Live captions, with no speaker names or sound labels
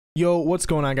Yo, what's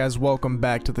going on, guys? Welcome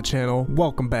back to the channel.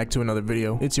 Welcome back to another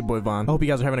video. It's your boy Von. I hope you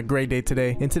guys are having a great day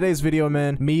today. In today's video,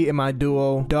 man, me and my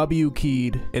duo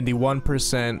W-keyed in the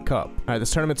 1% cup. Alright, this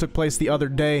tournament took place the other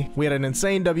day. We had an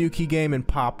insane W-key game and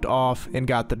popped off and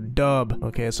got the dub.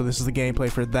 Okay, so this is the gameplay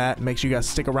for that. Make sure you guys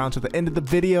stick around to the end of the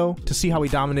video to see how we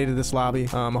dominated this lobby.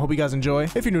 I hope you guys enjoy.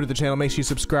 If you're new to the channel, make sure you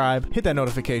subscribe. Hit that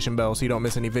notification bell so you don't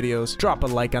miss any videos. Drop a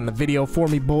like on the video for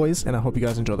me, boys. And I hope you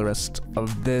guys enjoy the rest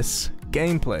of this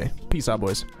gameplay. Peace out,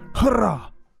 boys. Hurrah!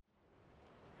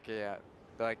 Okay, yeah.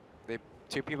 Like,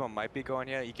 two people might be going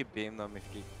here. You could beam them if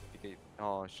you could.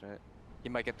 Oh, shit. He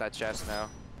might get that chest now.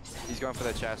 He's going for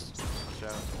the chest. Show.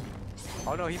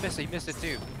 Oh, no, he missed it. He missed it,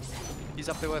 too. He's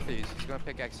up there with you. He's going to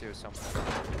pickaxe you or something.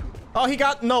 Oh, he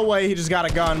got... No way. He just got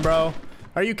a gun, bro.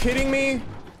 Are you kidding me?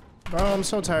 Bro, I'm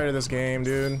so tired of this game,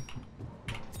 dude.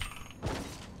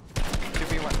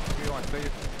 2v1. 2v1.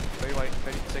 30 white.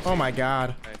 36. Oh, my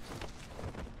God. Right.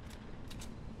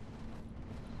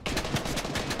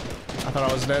 I thought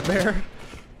I was dead there.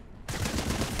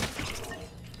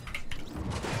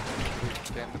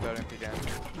 Get in the building again.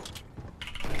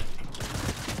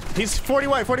 He's 40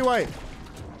 white, 40 white.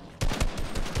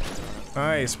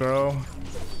 Nice, bro.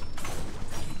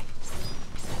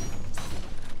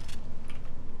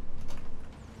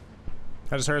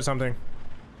 I just heard something.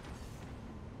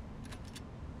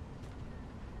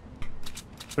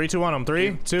 3, 2, 1 him.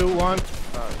 3, 2, 1.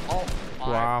 Oh,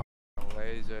 wow.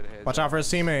 Lasered. Watch out for his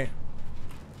teammate.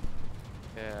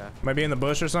 Yeah. Might be in the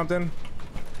bush or something.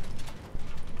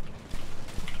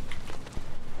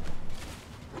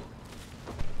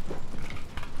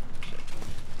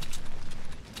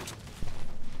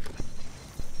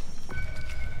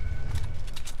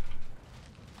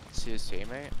 See his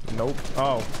teammate? Nope.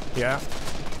 Oh, yeah.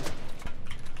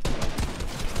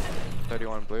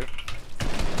 31 blue.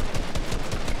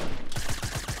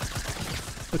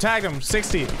 We tagged him.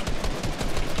 60.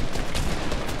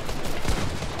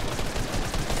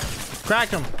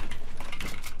 Cracked him.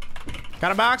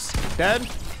 Got a box. Dead.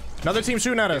 Another team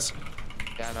shooting at us.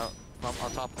 Yeah, no. I'm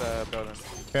on top of the building.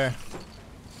 Okay.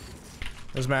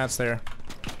 There's mats there.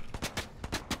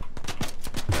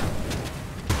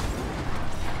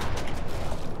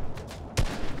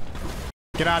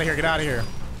 Get out of here. Get out of here.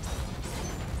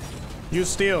 Use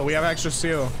steel. We have extra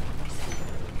steel.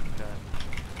 Okay.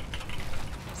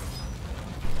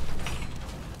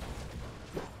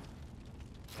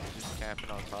 Just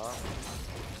camping on top.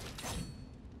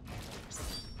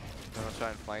 I'm gonna try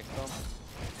and flank them.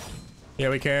 Yeah,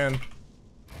 we can.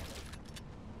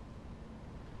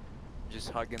 Just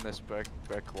hugging this brick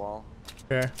wall.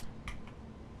 Okay.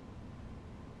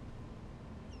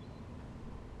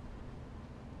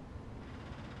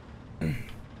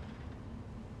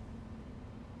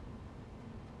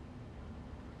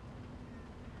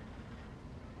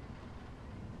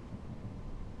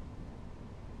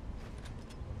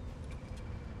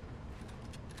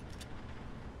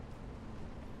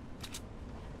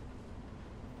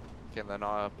 Okay, they're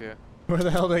not up here. Where the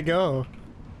hell did they go?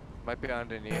 Might be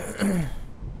underneath.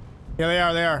 Yeah, they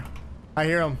are. They are. I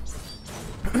hear them.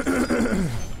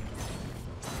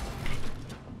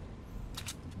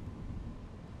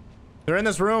 They're in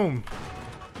this room.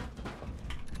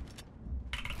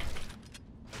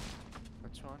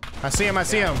 Which one? I see him. I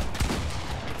see him.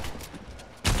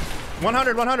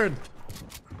 100. 100.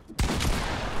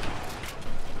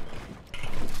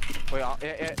 Wait, yeah.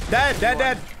 Dead. Dead.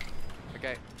 Dead.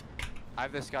 Okay. I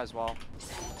have this guy's wall.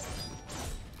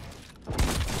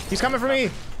 He's coming for me.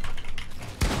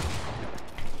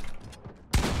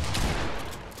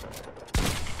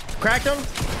 Cracked him.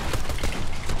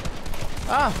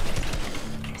 Ah.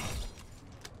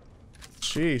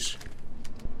 Sheesh.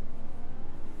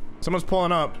 Someone's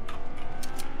pulling up.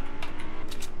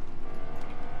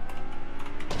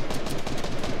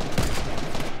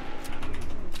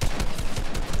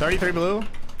 $33 blue.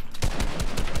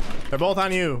 They're both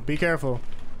on you. Be careful.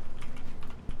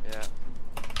 Yeah.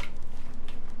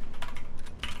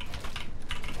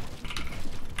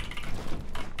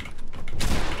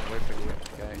 Wait for you.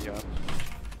 Okay, you up.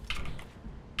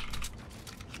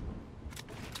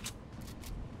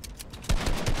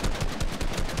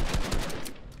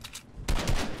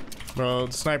 Bro,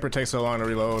 the sniper takes so long to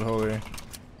reload. Holy.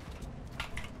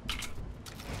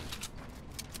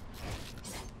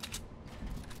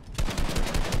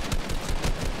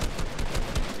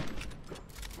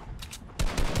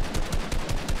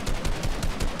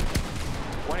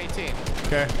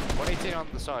 Okay. 118 on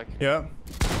the side. Yep.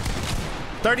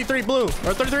 33 blue.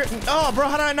 Or 33. Oh, bro,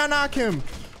 how did I not knock him?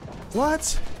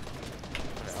 What?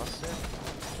 What else?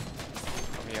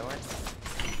 I'm healing.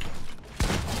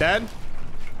 Dead.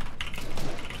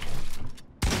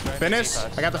 Finish?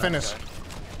 I got the finish.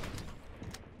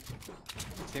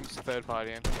 Team's third party.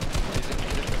 He's in the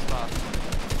spot.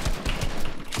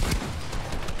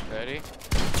 30.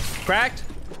 Cracked.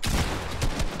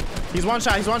 He's one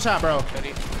shot, bro.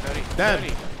 30. Dead.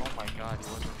 30. Oh my god, he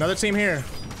wasn't. Another team here.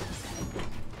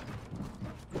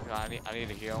 God, I need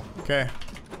to heal. Okay.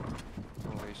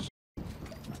 Holy shit.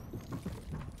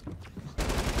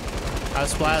 I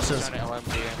splashes. Trying to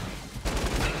LMG him.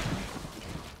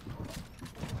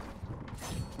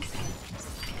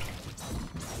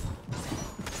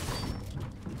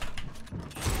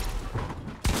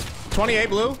 $28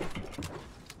 blue.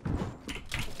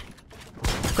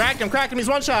 Cracked him, he's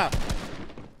one shot.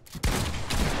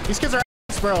 These kids are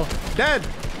ass, bro. Dead.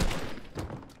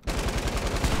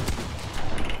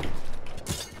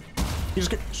 He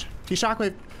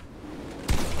shockwave.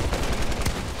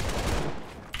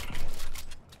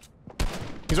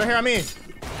 He's right here on me. He's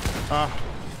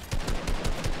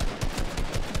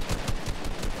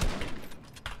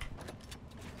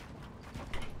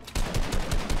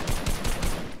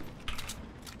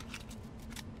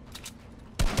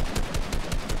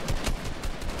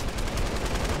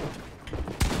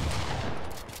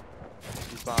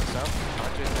boxed up.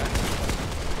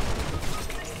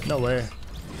 No way.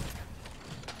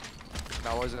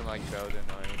 That wasn't like Bowden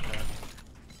or anything.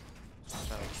 Just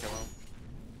trying to kill him.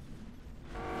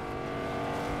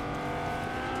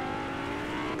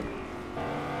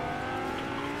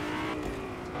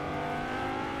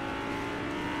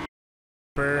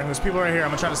 There's people right here. I'm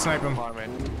gonna try to snipe him.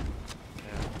 Apartment. Yeah.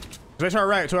 He's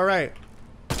right to our right.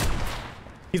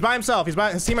 He's by himself. His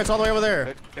teammate's all the way over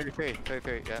there. 33,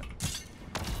 yeah.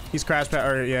 He's crash pad,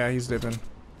 or yeah, he's dipping.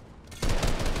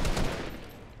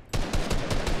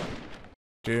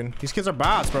 Dude, these kids are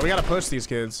bots, bro. We gotta push these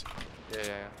kids. Yeah.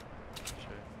 Sure.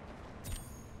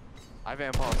 I have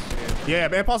impulse, dude.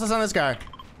 Yeah, impulse is on this guy.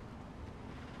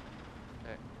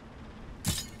 Hey.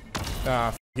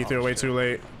 Ah, he threw it way too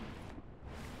late.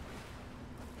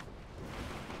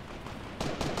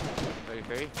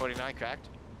 33, 49, cracked.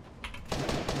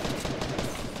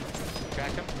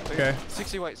 Crack him. Okay.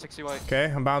 60 white.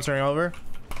 Okay, I'm bouncing over.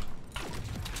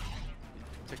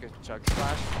 Took a chug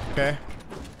splash. Okay.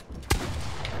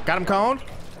 Got him coned.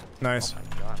 Nice. Oh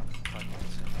my god.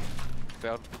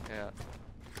 Failed. Yeah.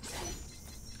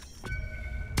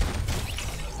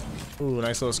 Ooh,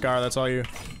 nice little scar. That's all you.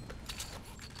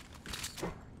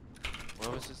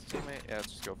 Where was his teammate? Yeah, let's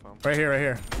just go for him. Right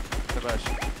here. The bush.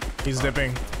 He's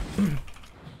dipping.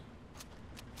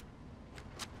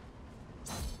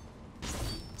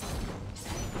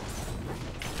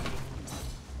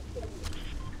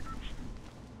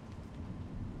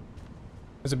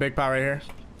 There's a big pot right here.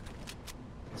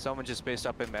 Someone just spaced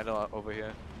up in metal over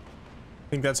here.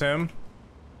 Think that's him?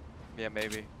 Yeah,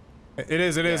 maybe. It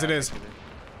is.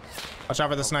 Watch out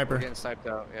for the sniper. We're getting sniped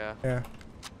out, yeah. Yeah.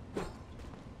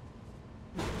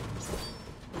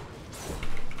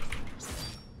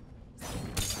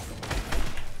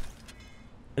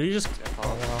 Are you just... Oh,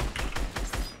 wow.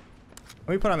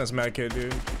 Let me put on this med kit,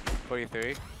 dude.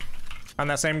 43. On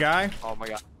that same guy? Oh my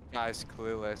god. Guy's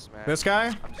clueless, man. This guy?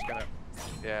 I'm just gonna...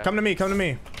 Yeah. Come to me.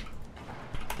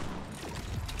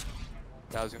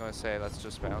 I was gonna say, let's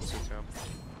just bounce it to him.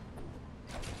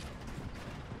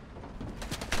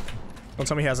 Don't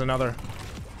tell me he has another.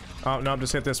 Oh, no,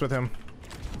 just hit this with him.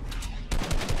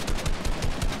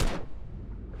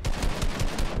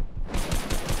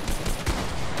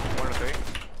 One or three.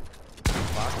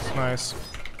 Box. Nice.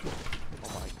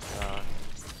 Oh my god.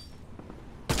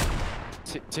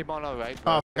 Team on our right.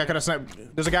 Oh, I could have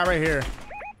sniped. There's a guy right here.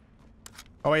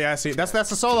 Oh, yeah, I see. That's the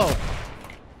solo.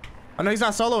 Oh, no, he's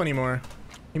not solo anymore.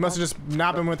 He must have just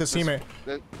knocked him with his teammate.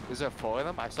 Is there 4 of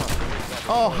them? I saw 3.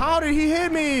 Oh, how did he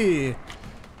hit me?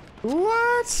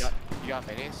 What? You got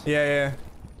minis? Yeah.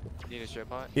 Need a strip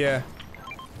pot? Yeah.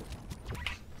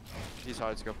 He's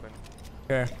hard scoping.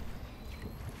 Okay.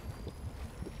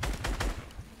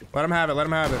 Let him have it. Do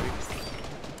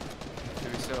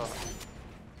we still?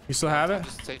 You still have it?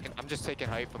 I'm just taking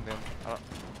height from them.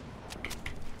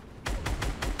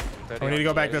 We need to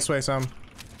go back this way some.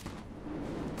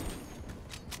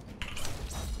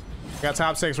 Got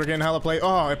top 6. We're getting hella play.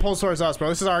 Oh, it pulls towards us, bro.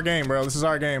 This is our game, bro. This is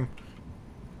our game.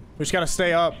 We just gotta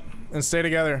stay up and stay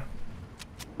together.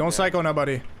 Don't psycho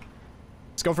nobody.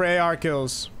 Let's go for AR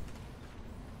kills.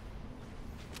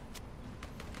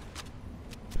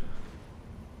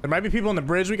 There might be people on the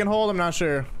bridge we can hold. I'm not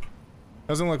sure.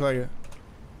 Doesn't look like it.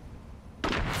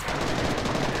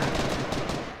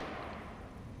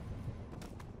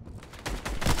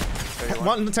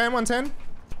 One 110. And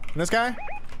this guy?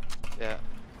 Yeah.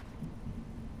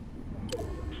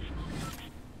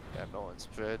 Yeah, no one's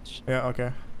bridge. Yeah,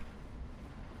 okay.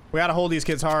 We gotta hold these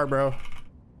kids hard, bro.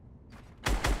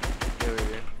 Here we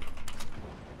go.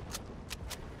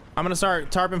 I'm gonna start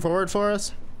tarping forward for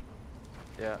us.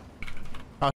 Yeah.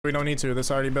 Oh, we don't need to. This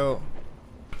already built.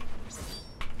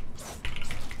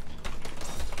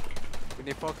 We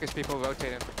need focus people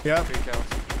rotating. Yep. 3 kills.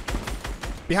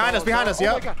 Behind us, behind us. Oh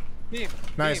my Yep. God. Beam.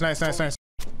 Nice, Beam. nice, nice, nice.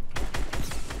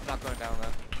 Not going down though.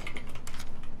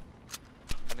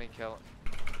 I didn't kill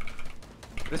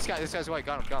it. This guy's white.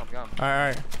 Got him. All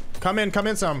right. Come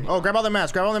in some. Oh, grab all the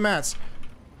mats. Grab all the mats.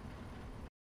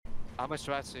 How much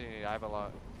rats do you need? I have a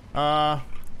lot. I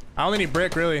only need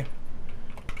brick, really.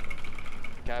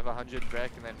 Okay, I have 100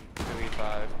 brick and then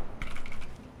 35.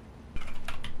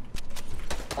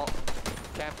 Oh,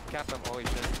 cap them. Holy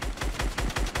shit.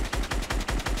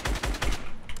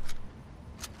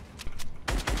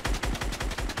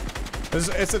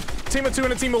 It's a team of 2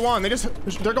 and a team of 1.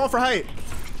 They're going for height.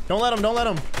 Don't let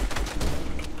them.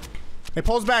 It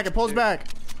pulls back.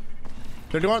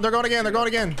 They're going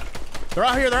again. They're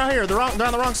out here. They're on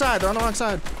the wrong side.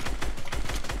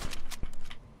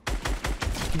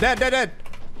 Dead.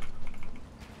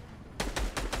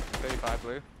 35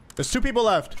 blue. There's 2 people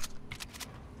left.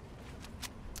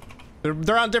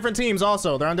 They're on different teams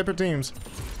also.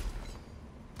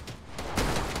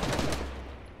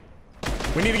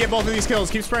 We need to get both of these kills.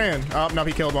 Keep spraying. Oh, no,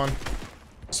 he killed one.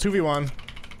 It's 2v1.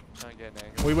 Trying to get an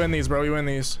angle. We win these, bro.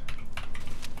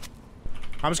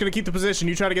 I'm just gonna keep the position.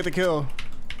 You try to get the kill.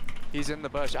 He's in the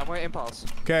bush. I'm going to impulse.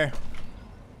 Okay.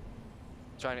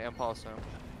 Trying to impulse him.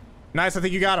 Nice. I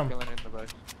think you got him. Killing in the bush.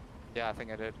 Yeah, I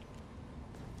think I did.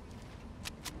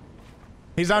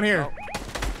 He's down here. Oh.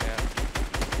 Yeah.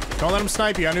 Don't let him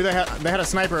snipe you. I knew they had a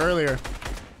sniper earlier.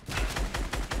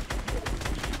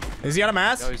 Is he out of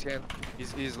mass? No,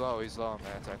 he's low on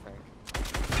mats, I think.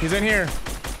 He's in here.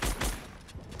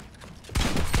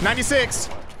 96.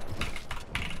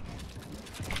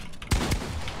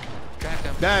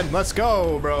 Dad, let's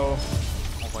go, bro.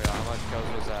 Oh my god, how much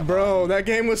kills was that? Bro, that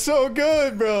game was so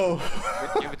good, bro.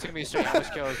 Give it to me straight. How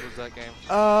much kills was that game?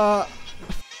 I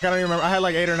don't even remember. I had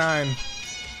like 8 or 9.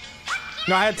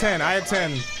 No, I had 10. I had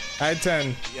 10. You had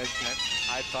 10?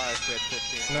 I had 5, we had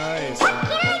 15.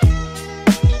 Nice.